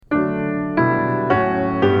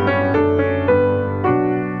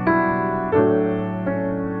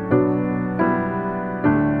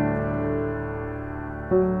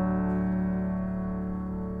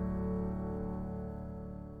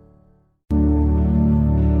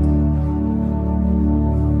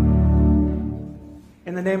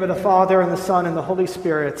the name of the Father, and the Son, and the Holy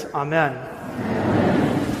Spirit. Amen.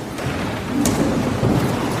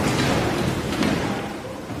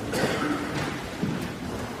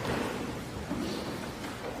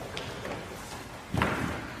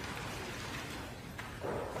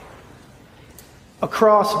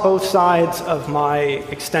 Across both sides of my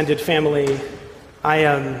extended family, I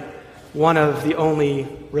am one of the only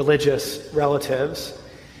religious relatives.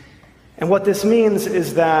 And what this means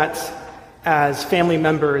is that as family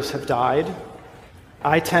members have died,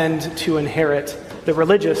 I tend to inherit the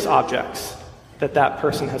religious objects that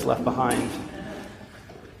person has left behind.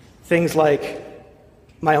 Things like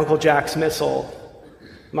my Uncle Jack's missal,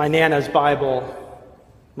 my Nana's Bible,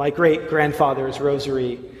 my great-grandfather's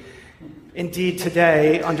rosary. Indeed,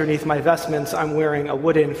 today, underneath my vestments, I'm wearing a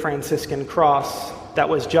wooden Franciscan cross that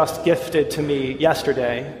was just gifted to me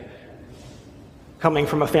yesterday, coming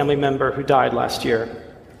from a family member who died last year.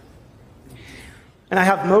 And I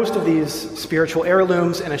have most of these spiritual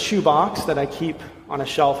heirlooms in a shoebox that I keep on a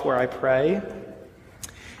shelf where I pray.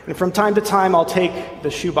 And from time to time, I'll take the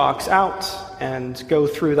shoebox out and go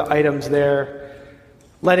through the items there,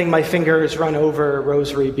 letting my fingers run over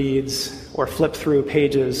rosary beads or flip through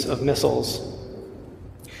pages of missals.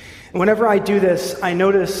 And whenever I do this, I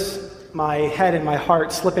notice my head and my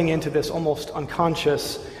heart slipping into this almost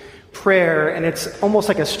unconscious prayer, and it's almost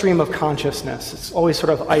like a stream of consciousness. It's always sort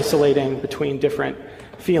of isolating between different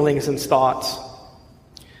feelings and thoughts.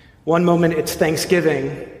 One moment it's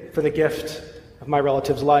thanksgiving for the gift of my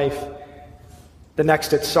relative's life. The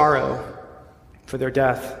next it's sorrow for their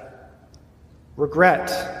death. Regret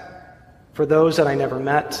for those that I never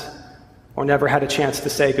met or never had a chance to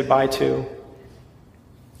say goodbye to.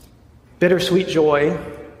 Bittersweet joy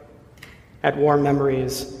at warm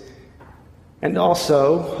memories, and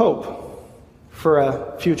also hope for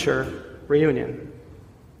a future reunion.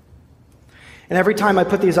 And every time I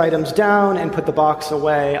put these items down and put the box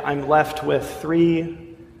away, I'm left with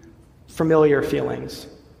three familiar feelings.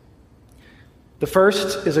 The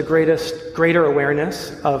first is a greater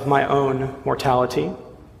awareness of my own mortality.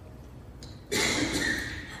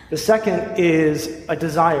 The second is a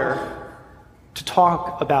desire to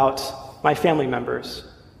talk about my family members,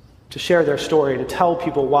 to share their story, to tell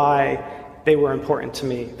people why they were important to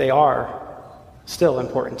me. They are still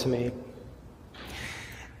important to me.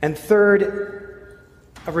 And third,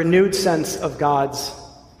 a renewed sense of God's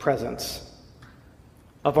presence,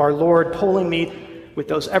 of our Lord pulling me with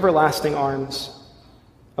those everlasting arms,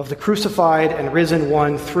 of the crucified and risen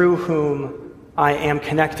one through whom I am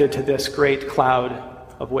connected to this great cloud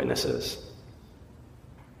of witnesses.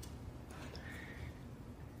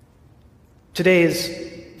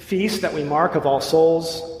 Today's feast that we mark of All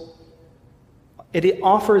Souls, it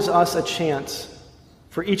offers us a chance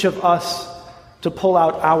for each of us to pull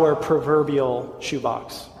out our proverbial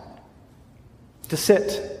shoebox, to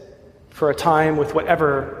sit for a time with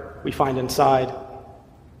whatever we find inside,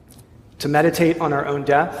 to meditate on our own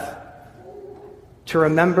death, to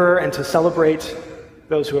remember and to celebrate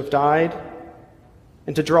those who have died,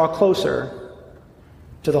 and to draw closer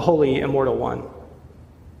to the Holy Immortal One.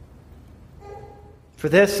 For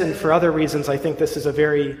this and for other reasons, I think this is a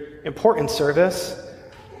very important service,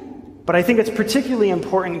 but I think it's particularly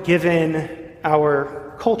important given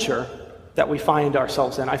our culture that we find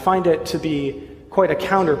ourselves in. I find it to be quite a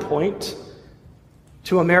counterpoint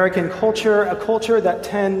to American culture, a culture that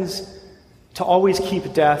tends to always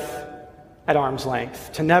keep death at arm's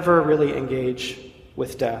length, to never really engage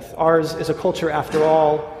with death. Ours is a culture, after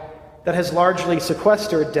all, that has largely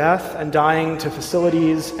sequestered death and dying to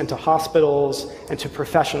facilities and to hospitals and to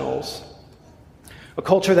professionals. A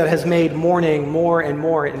culture that has made mourning more and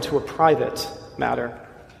more into a private matter.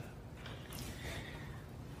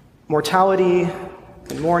 Mortality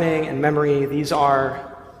and mourning and memory, these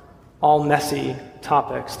are all messy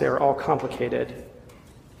topics. They are all complicated.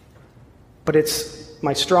 But it's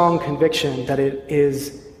my strong conviction that it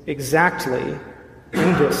is exactly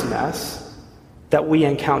in this mess that we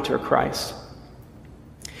encounter Christ.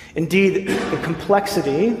 Indeed, the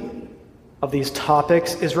complexity of these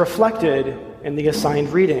topics is reflected in the assigned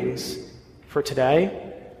readings for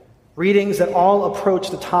today, readings that all approach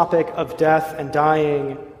the topic of death and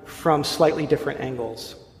dying from slightly different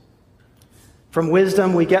angles. From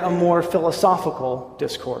wisdom, we get a more philosophical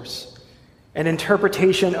discourse, an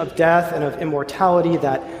interpretation of death and of immortality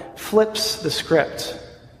that flips the script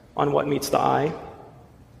on what meets the eye.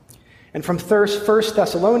 And from 1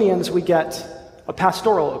 Thessalonians, we get a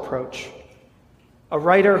pastoral approach, a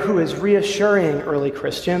writer who is reassuring early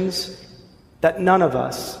Christians that none of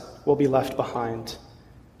us will be left behind,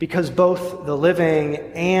 because both the living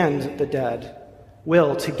and the dead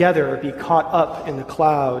will together be caught up in the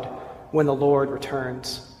cloud when the Lord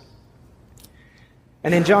returns.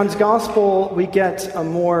 And in John's Gospel, we get a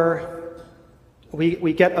more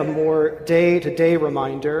day-to-day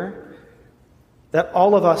reminder that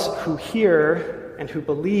all of us who hear and who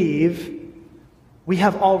believe, we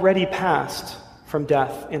have already passed from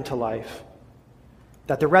death into life.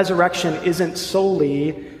 That the resurrection isn't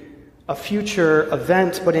solely a future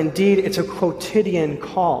event, but indeed it's a quotidian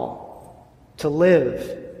call to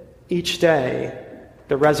live each day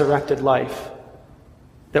the resurrected life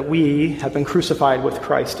that we have been crucified with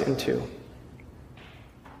Christ into.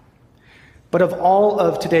 But of all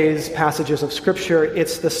of today's passages of Scripture,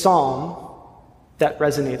 it's the psalm that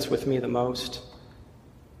resonates with me the most.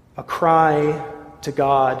 A cry to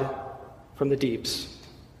God from the deeps.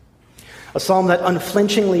 A psalm that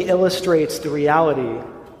unflinchingly illustrates the reality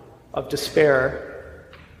of despair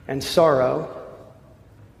and sorrow,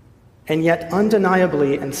 and yet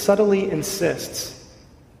undeniably and subtly insists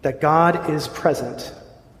that God is present,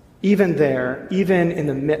 even there, even in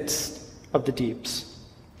the midst of the deeps.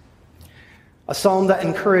 A psalm that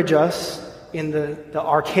encourages us in the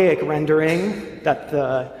archaic rendering that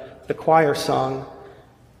the choir sung,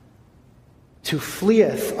 to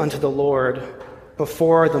fleeth unto the Lord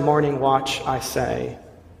before the morning watch, I say.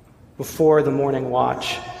 Before the morning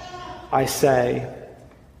watch, I say.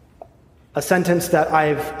 A sentence that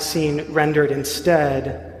I've seen rendered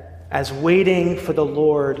instead as waiting for the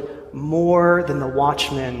Lord more than the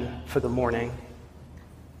watchman for the morning.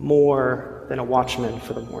 More than a watchman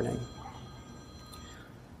for the morning.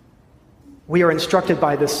 We are instructed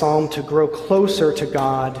by this psalm to grow closer to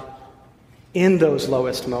God in those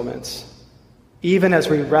lowest moments, even as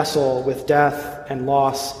we wrestle with death and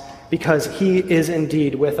loss, because He is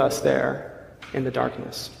indeed with us there in the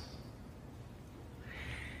darkness.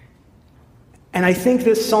 And I think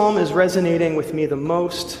this psalm is resonating with me the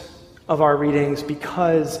most of our readings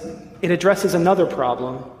because it addresses another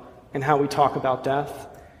problem in how we talk about death.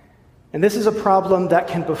 And this is a problem that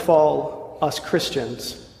can befall us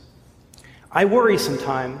Christians. I worry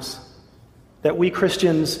sometimes that we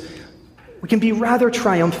Christians, we can be rather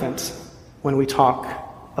triumphant when we talk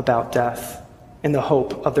about death in the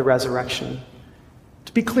hope of the resurrection.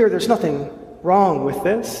 To be clear, there's nothing wrong with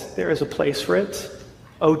this. There is a place for it.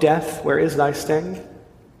 O death, where is thy sting?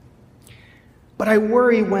 But I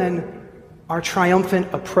worry when our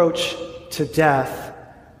triumphant approach to death,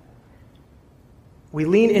 we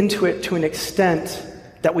lean into it to an extent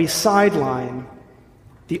that we sideline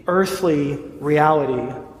the earthly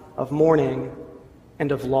reality of mourning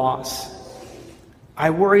and of loss.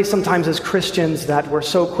 I worry sometimes as Christians that we're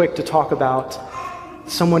so quick to talk about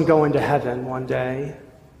someone going to heaven one day,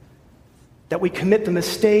 that we commit the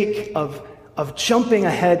mistake of jumping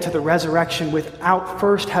ahead to the resurrection without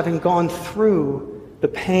first having gone through the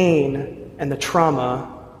pain and the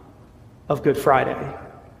trauma of Good Friday.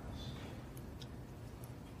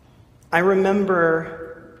 I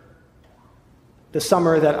remember the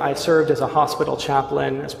summer that I served as a hospital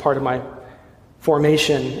chaplain as part of my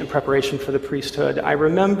formation in preparation for the priesthood. I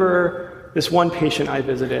remember this one patient I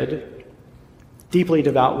visited, deeply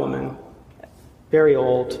devout woman, very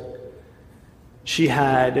old. She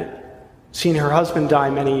had seen her husband die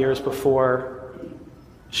many years before.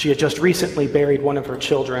 She had just recently buried one of her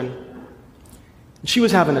children. She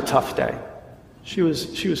was having a tough day. She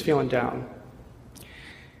was feeling down.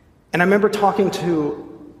 And I remember talking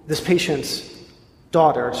to this patient's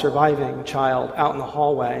daughter, surviving child, out in the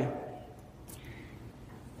hallway,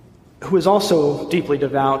 who is also deeply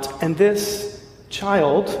devout. And this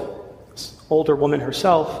child, this older woman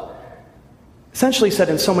herself, essentially said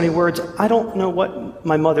in so many words, I don't know what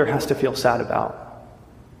my mother has to feel sad about.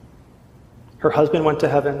 Her husband went to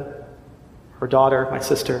heaven. Her daughter, my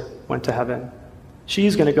sister, went to heaven.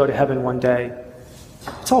 She's going to go to heaven one day.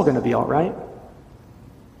 It's all going to be all right.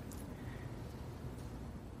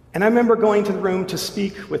 And I remember going to the room to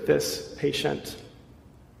speak with this patient.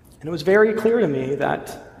 And it was very clear to me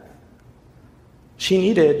that she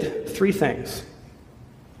needed three things.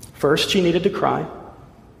 First, she needed to cry.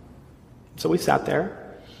 So we sat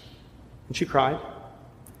there, and she cried.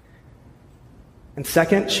 And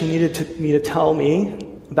second, she needed me to tell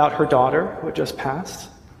me about her daughter who had just passed.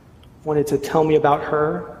 Wanted to tell me about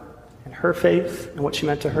her and her faith and what she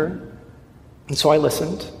meant to her. And so I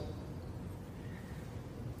listened.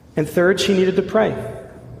 And third, she needed to pray.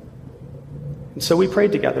 And so we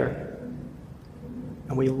prayed together.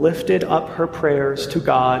 And we lifted up her prayers to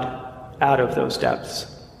God out of those depths.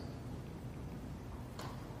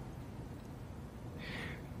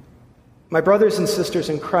 My brothers and sisters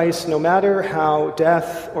in Christ, no matter how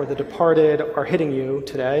death or the departed are hitting you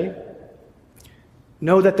today,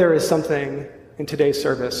 know that there is something in today's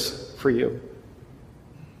service for you.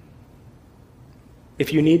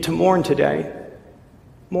 If you need to mourn today,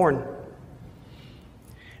 mourn.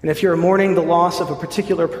 And if you're mourning the loss of a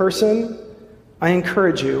particular person, I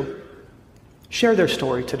encourage you, share their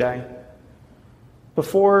story today.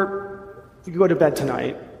 Before you go to bed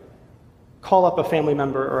tonight, call up a family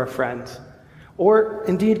member or a friend. Or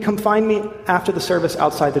indeed, come find me after the service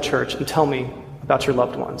outside the church and tell me about your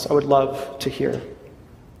loved ones. I would love to hear.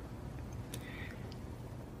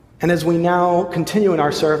 And as we now continue in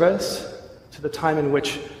our service to the time in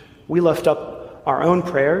which we lift up our own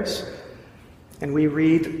prayers and we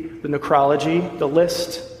read the necrology, the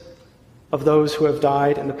list of those who have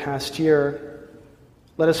died in the past year,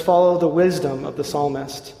 let us follow the wisdom of the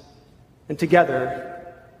psalmist and together,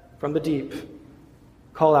 from the deep,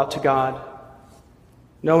 call out to God,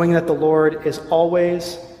 knowing that the Lord is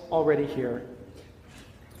always already here.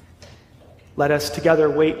 Let us together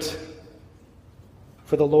wait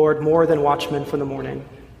for the Lord more than watchmen for the morning,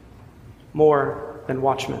 more than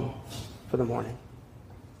watchmen for the morning.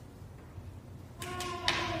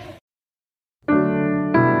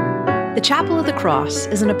 The Chapel of the Cross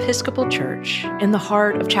is an Episcopal church in the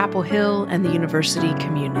heart of Chapel Hill and the university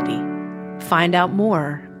community. Find out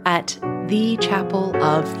more at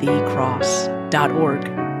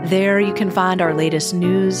thechapelofthecross.org. There you can find our latest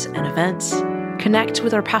news and events, connect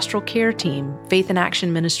with our pastoral care team, Faith in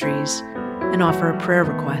Action Ministries, and offer a prayer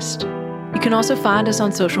request. You can also find us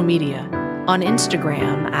on social media, on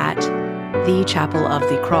Instagram at The Chapel of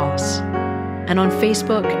the Cross, and on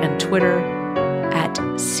Facebook and Twitter at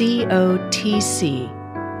COTC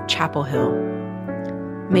Chapel Hill.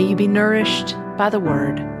 May you be nourished by the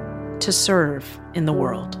word to serve in the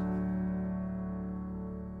world.